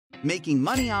Making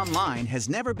money online has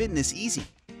never been this easy.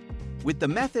 With the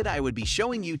method I would be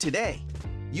showing you today,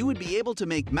 you would be able to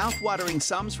make mouth-watering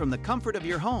sums from the comfort of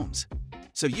your homes.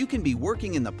 So you can be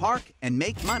working in the park and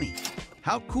make money.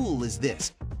 How cool is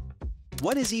this?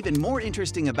 What is even more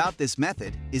interesting about this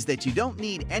method is that you don't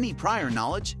need any prior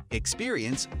knowledge,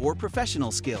 experience, or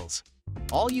professional skills.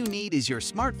 All you need is your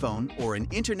smartphone or an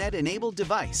internet-enabled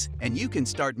device, and you can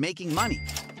start making money.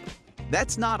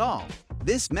 That's not all.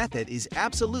 This method is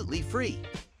absolutely free.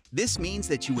 This means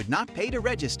that you would not pay to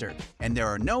register, and there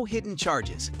are no hidden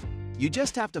charges. You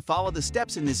just have to follow the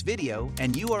steps in this video,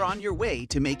 and you are on your way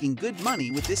to making good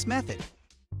money with this method.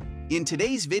 In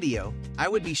today's video, I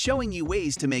would be showing you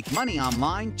ways to make money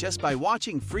online just by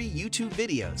watching free YouTube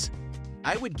videos.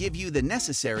 I would give you the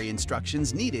necessary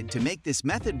instructions needed to make this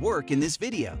method work in this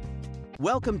video.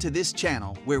 Welcome to this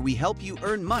channel where we help you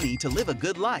earn money to live a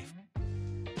good life.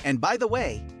 And by the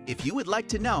way, if you would like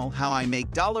to know how I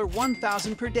make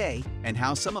 $1,000 per day and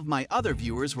how some of my other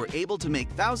viewers were able to make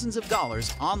thousands of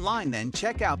dollars online, then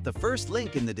check out the first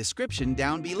link in the description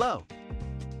down below.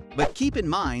 But keep in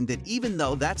mind that even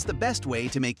though that's the best way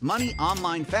to make money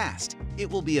online fast, it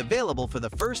will be available for the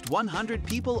first 100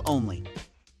 people only.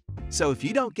 So if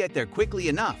you don't get there quickly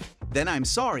enough, then I'm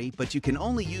sorry, but you can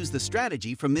only use the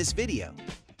strategy from this video.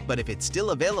 But if it's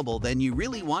still available, then you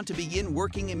really want to begin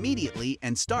working immediately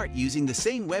and start using the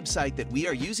same website that we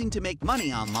are using to make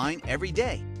money online every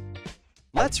day.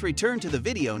 Let's return to the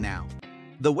video now.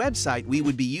 The website we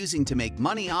would be using to make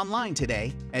money online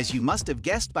today, as you must have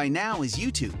guessed by now, is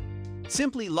YouTube.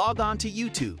 Simply log on to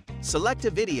YouTube, select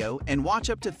a video, and watch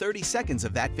up to 30 seconds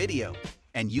of that video,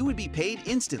 and you would be paid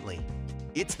instantly.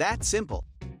 It's that simple.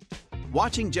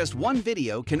 Watching just one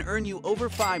video can earn you over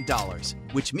 $5,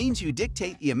 which means you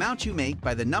dictate the amount you make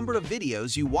by the number of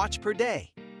videos you watch per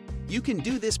day. You can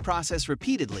do this process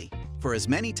repeatedly, for as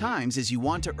many times as you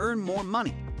want to earn more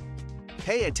money.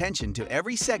 Pay attention to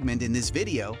every segment in this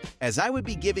video, as I would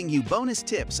be giving you bonus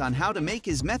tips on how to make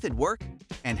his method work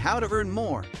and how to earn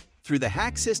more through the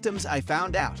hack systems I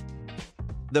found out.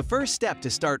 The first step to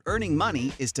start earning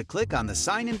money is to click on the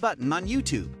sign in button on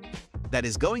YouTube. That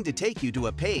is going to take you to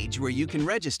a page where you can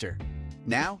register.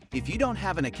 Now, if you don't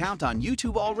have an account on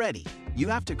YouTube already, you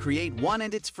have to create one,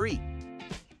 and it's free.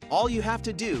 All you have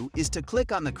to do is to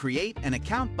click on the Create an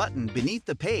Account button beneath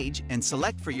the page and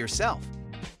select for yourself.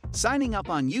 Signing up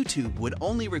on YouTube would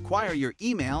only require your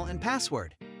email and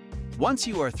password. Once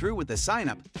you are through with the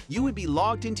sign-up, you would be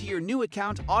logged into your new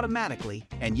account automatically,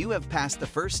 and you have passed the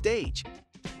first stage.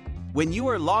 When you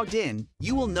are logged in,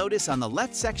 you will notice on the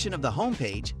left section of the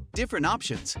homepage different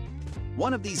options.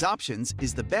 One of these options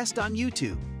is the Best on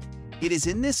YouTube. It is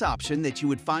in this option that you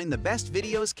would find the Best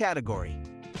Videos category.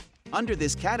 Under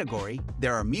this category,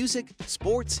 there are music,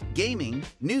 sports, gaming,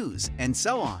 news, and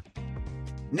so on.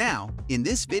 Now, in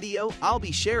this video, I'll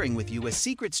be sharing with you a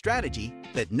secret strategy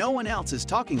that no one else is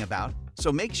talking about,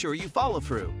 so make sure you follow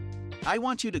through. I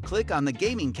want you to click on the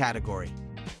gaming category.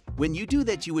 When you do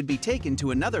that, you would be taken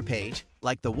to another page,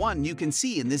 like the one you can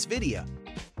see in this video.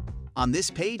 On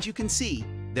this page, you can see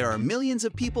there are millions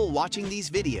of people watching these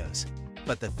videos.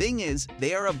 But the thing is,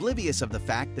 they are oblivious of the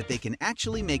fact that they can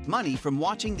actually make money from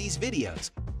watching these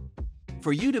videos.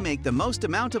 For you to make the most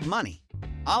amount of money,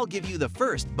 I'll give you the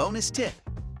first bonus tip.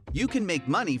 You can make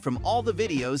money from all the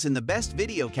videos in the Best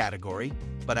Video category,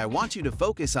 but I want you to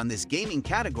focus on this gaming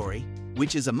category,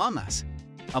 which is Among Us.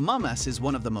 Among Us is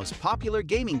one of the most popular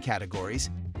gaming categories,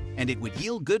 and it would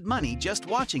yield good money just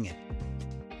watching it.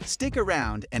 Stick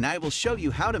around and I will show you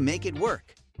how to make it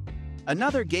work.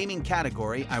 Another gaming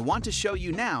category I want to show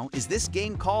you now is this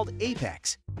game called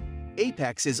Apex.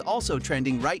 Apex is also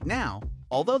trending right now,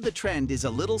 although the trend is a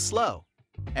little slow.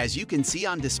 As you can see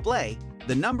on display,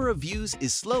 the number of views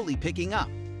is slowly picking up.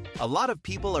 A lot of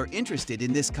people are interested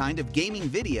in this kind of gaming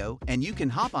video, and you can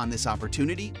hop on this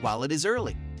opportunity while it is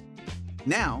early.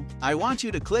 Now, I want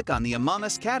you to click on the Among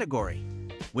Us category.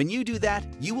 When you do that,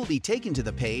 you will be taken to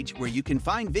the page where you can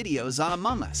find videos on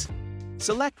Among Us.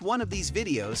 Select one of these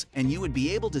videos and you would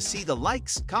be able to see the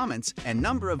likes, comments, and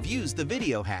number of views the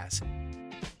video has.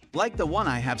 Like the one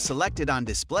I have selected on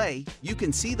display, you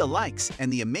can see the likes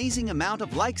and the amazing amount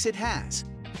of likes it has.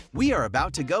 We are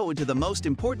about to go into the most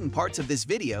important parts of this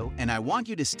video, and I want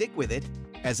you to stick with it,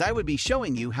 as I would be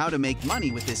showing you how to make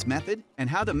money with this method and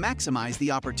how to maximize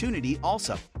the opportunity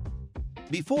also.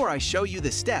 Before I show you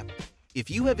the step, if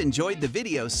you have enjoyed the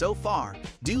video so far,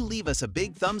 do leave us a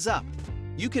big thumbs up.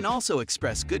 You can also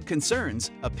express good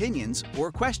concerns, opinions,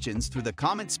 or questions through the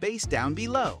comment space down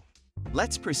below.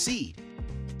 Let's proceed.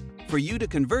 For you to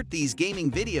convert these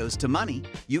gaming videos to money,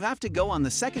 you have to go on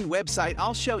the second website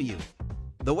I'll show you.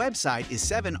 The website is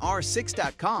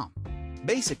 7r6.com.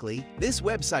 Basically, this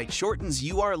website shortens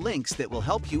URL links that will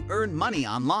help you earn money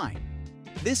online.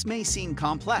 This may seem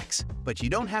complex, but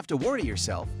you don't have to worry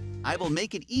yourself. I will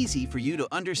make it easy for you to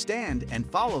understand and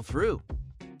follow through.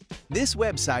 This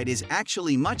website is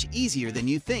actually much easier than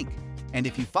you think, and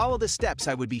if you follow the steps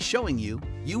I would be showing you,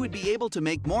 you would be able to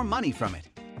make more money from it.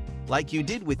 Like you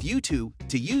did with YouTube,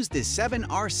 to use this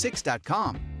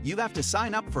 7r6.com, you have to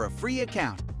sign up for a free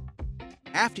account.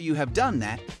 After you have done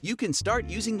that, you can start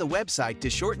using the website to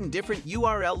shorten different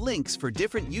URL links for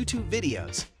different YouTube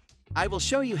videos. I will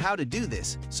show you how to do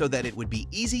this so that it would be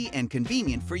easy and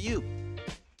convenient for you.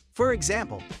 For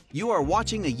example, you are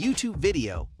watching a YouTube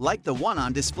video like the one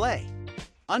on display.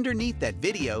 Underneath that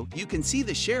video, you can see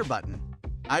the share button.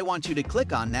 I want you to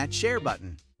click on that share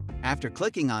button. After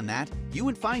clicking on that, you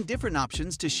would find different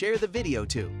options to share the video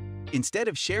to. Instead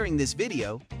of sharing this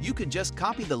video, you could just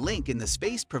copy the link in the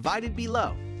space provided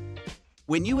below.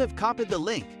 When you have copied the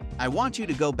link, I want you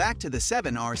to go back to the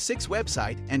 7r6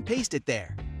 website and paste it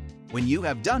there. When you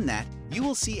have done that, you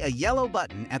will see a yellow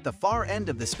button at the far end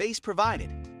of the space provided.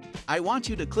 I want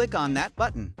you to click on that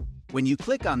button. When you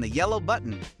click on the yellow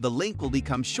button, the link will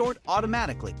become short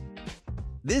automatically.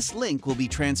 This link will be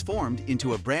transformed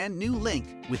into a brand new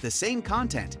link with the same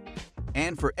content.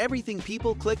 And for everything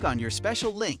people click on your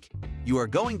special link, you are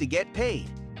going to get paid.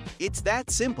 It's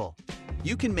that simple.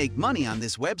 You can make money on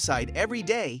this website every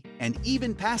day and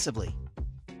even passively.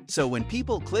 So when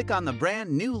people click on the brand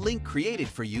new link created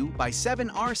for you by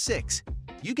 7r6,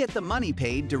 you get the money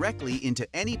paid directly into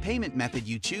any payment method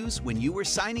you choose when you were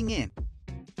signing in.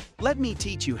 Let me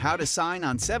teach you how to sign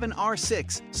on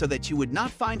 7r6 so that you would not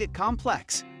find it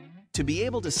complex. To be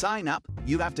able to sign up,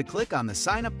 you have to click on the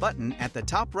Sign Up button at the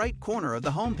top right corner of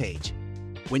the homepage.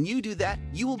 When you do that,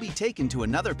 you will be taken to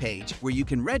another page where you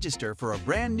can register for a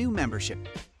brand new membership.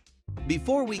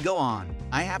 Before we go on,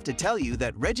 I have to tell you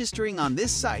that registering on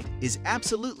this site is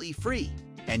absolutely free,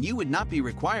 and you would not be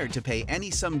required to pay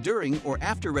any sum during or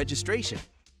after registration.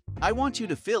 I want you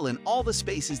to fill in all the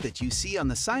spaces that you see on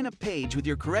the Sign Up page with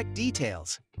your correct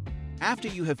details. After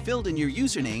you have filled in your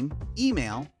username,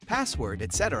 email, password,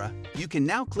 etc., you can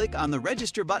now click on the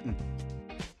Register button.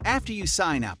 After you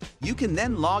sign up, you can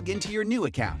then log into your new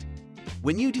account.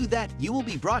 When you do that, you will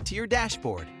be brought to your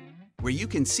dashboard, where you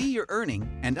can see your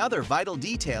earning and other vital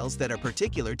details that are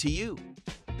particular to you.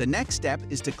 The next step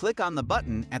is to click on the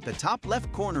button at the top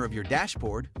left corner of your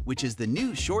dashboard, which is the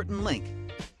new shortened link.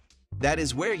 That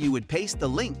is where you would paste the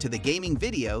link to the gaming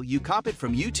video you copied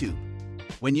from YouTube.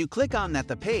 When you click on that,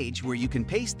 the page where you can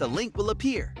paste the link will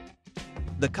appear.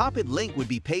 The copied link would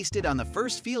be pasted on the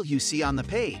first field you see on the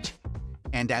page,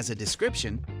 and as a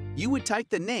description, you would type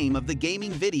the name of the gaming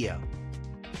video.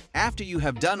 After you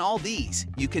have done all these,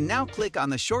 you can now click on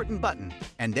the Shorten button,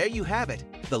 and there you have it.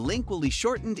 The link will be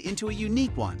shortened into a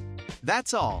unique one.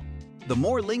 That's all. The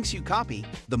more links you copy,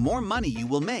 the more money you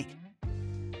will make.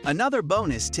 Another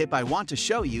bonus tip I want to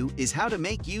show you is how to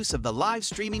make use of the live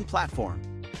streaming platform.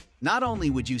 Not only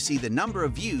would you see the number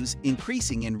of views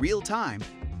increasing in real time,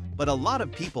 but a lot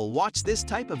of people watch this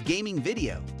type of gaming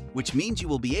video, which means you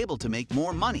will be able to make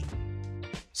more money.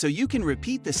 So you can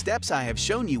repeat the steps I have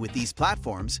shown you with these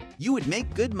platforms, you would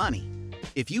make good money.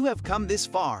 If you have come this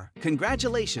far,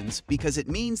 congratulations, because it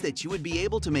means that you would be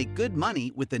able to make good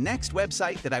money with the next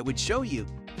website that I would show you.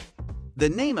 The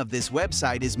name of this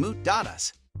website is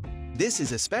Moot.us. This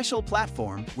is a special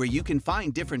platform where you can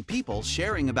find different people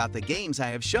sharing about the games I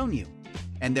have shown you.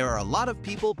 And there are a lot of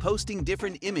people posting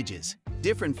different images,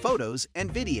 different photos,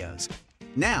 and videos.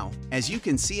 Now, as you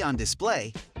can see on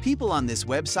display, people on this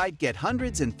website get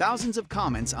hundreds and thousands of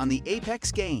comments on the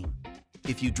Apex game.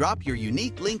 If you drop your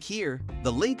unique link here,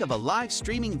 the link of a live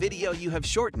streaming video you have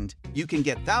shortened, you can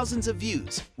get thousands of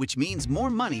views, which means more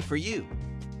money for you.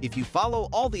 If you follow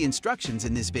all the instructions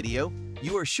in this video,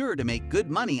 you are sure to make good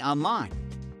money online.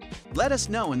 Let us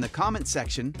know in the comment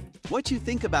section what you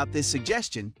think about this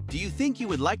suggestion. Do you think you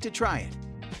would like to try it?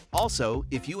 Also,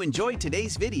 if you enjoyed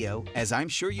today's video, as I'm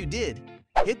sure you did,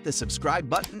 hit the subscribe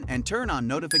button and turn on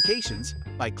notifications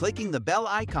by clicking the bell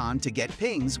icon to get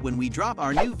pings when we drop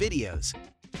our new videos.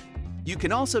 You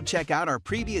can also check out our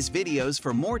previous videos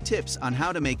for more tips on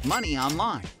how to make money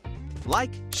online.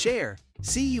 Like, share.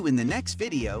 See you in the next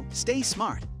video. Stay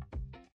smart.